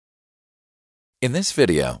In this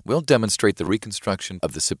video, we'll demonstrate the reconstruction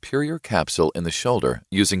of the superior capsule in the shoulder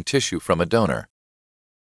using tissue from a donor.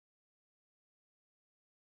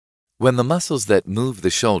 When the muscles that move the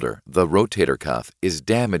shoulder, the rotator cuff, is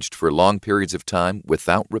damaged for long periods of time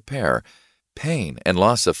without repair, pain and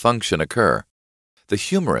loss of function occur. The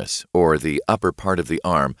humerus, or the upper part of the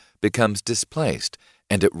arm, becomes displaced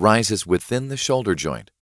and it rises within the shoulder joint.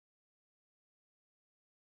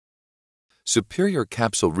 Superior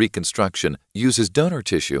capsule reconstruction uses donor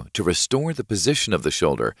tissue to restore the position of the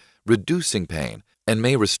shoulder, reducing pain, and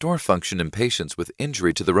may restore function in patients with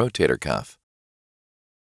injury to the rotator cuff.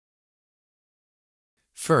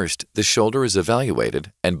 First, the shoulder is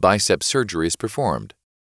evaluated and bicep surgery is performed.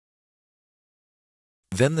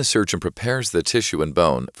 Then the surgeon prepares the tissue and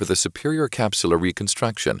bone for the superior capsular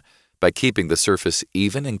reconstruction by keeping the surface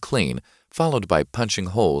even and clean, followed by punching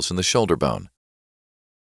holes in the shoulder bone.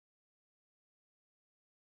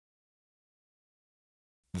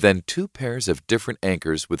 Then 2 pairs of different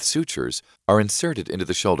anchors with sutures are inserted into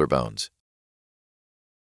the shoulder bones.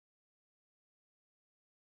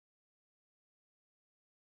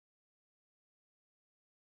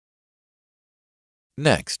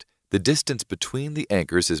 Next, the distance between the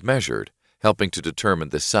anchors is measured, helping to determine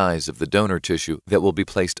the size of the donor tissue that will be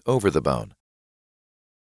placed over the bone.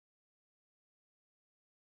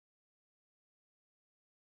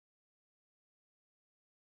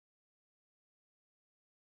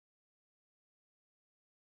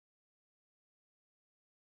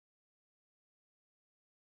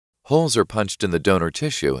 Holes are punched in the donor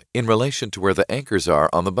tissue in relation to where the anchors are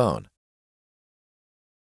on the bone.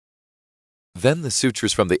 Then the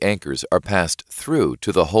sutures from the anchors are passed through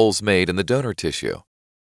to the holes made in the donor tissue.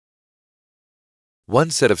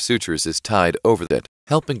 One set of sutures is tied over it,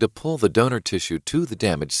 helping to pull the donor tissue to the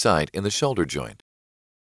damaged site in the shoulder joint.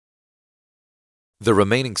 The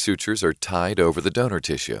remaining sutures are tied over the donor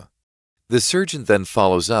tissue. The surgeon then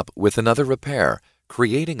follows up with another repair,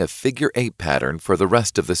 creating a figure 8 pattern for the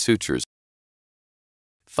rest of the sutures.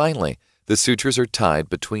 Finally, the sutures are tied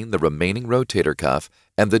between the remaining rotator cuff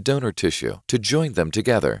and the donor tissue to join them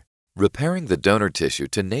together. Repairing the donor tissue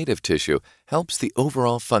to native tissue helps the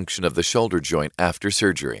overall function of the shoulder joint after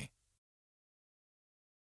surgery.